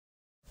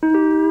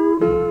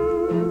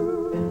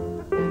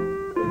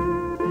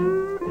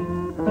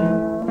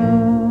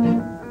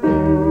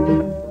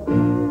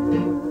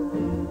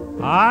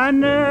I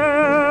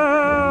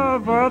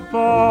never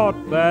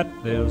thought that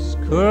this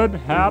could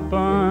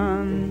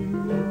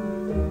happen.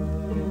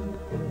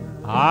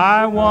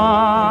 I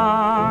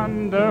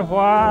wonder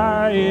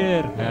why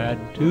it had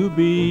to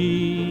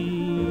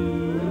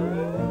be.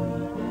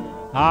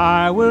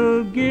 I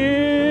will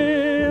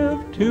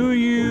give to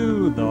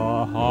you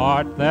the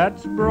heart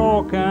that's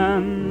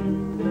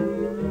broken,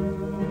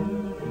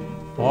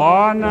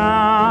 for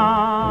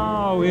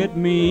now it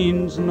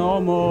means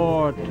no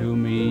more to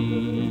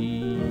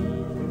me.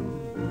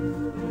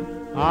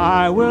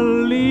 I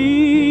will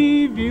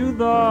leave you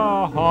the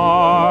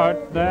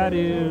heart that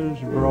is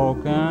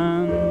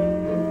broken,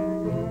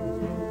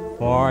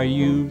 for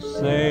you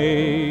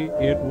say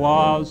it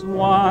was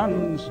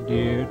once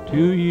dear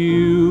to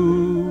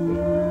you.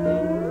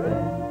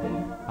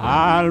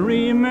 I'll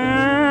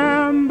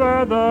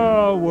remember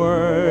the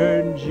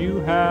words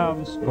you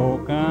have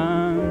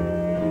spoken.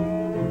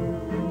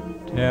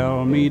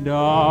 Tell me,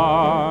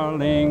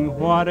 darling,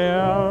 what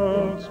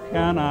else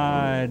can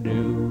I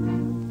do?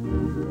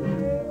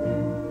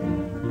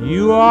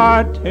 You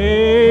are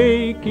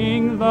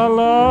taking the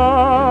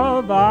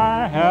love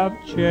I have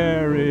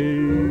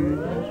cherished.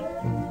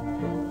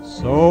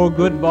 So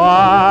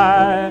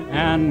goodbye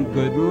and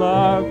good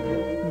luck,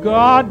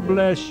 God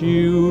bless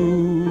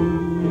you.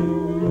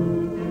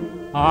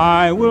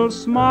 I will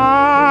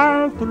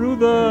smile through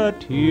the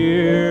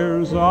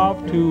tears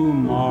of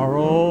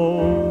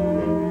tomorrow.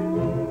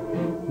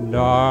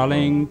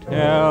 Darling,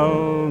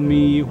 tell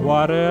me,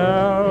 what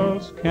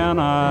else can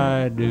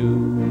I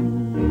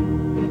do?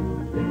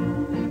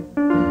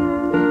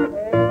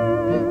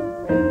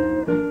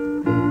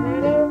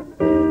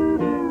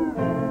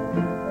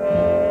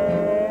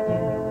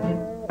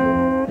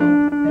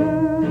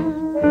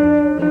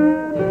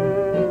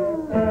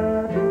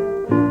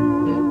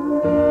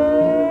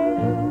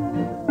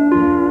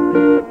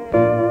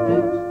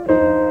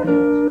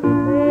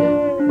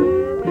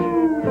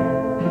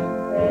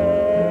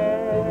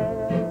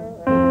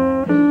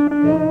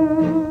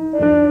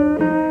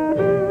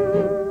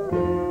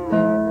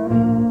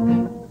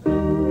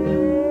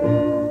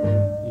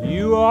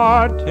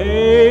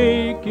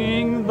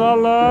 Taking the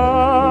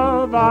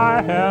love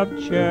I have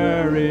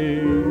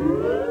cherished.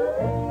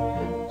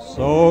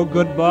 So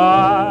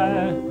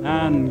goodbye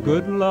and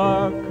good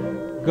luck,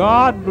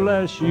 God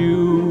bless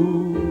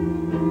you.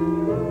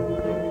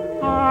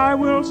 I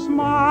will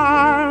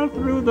smile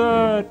through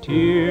the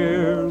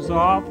tears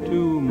of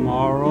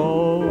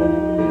tomorrow.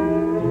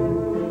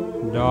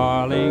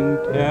 Darling,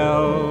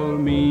 tell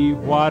me,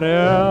 what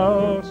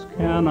else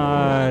can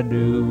I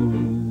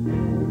do?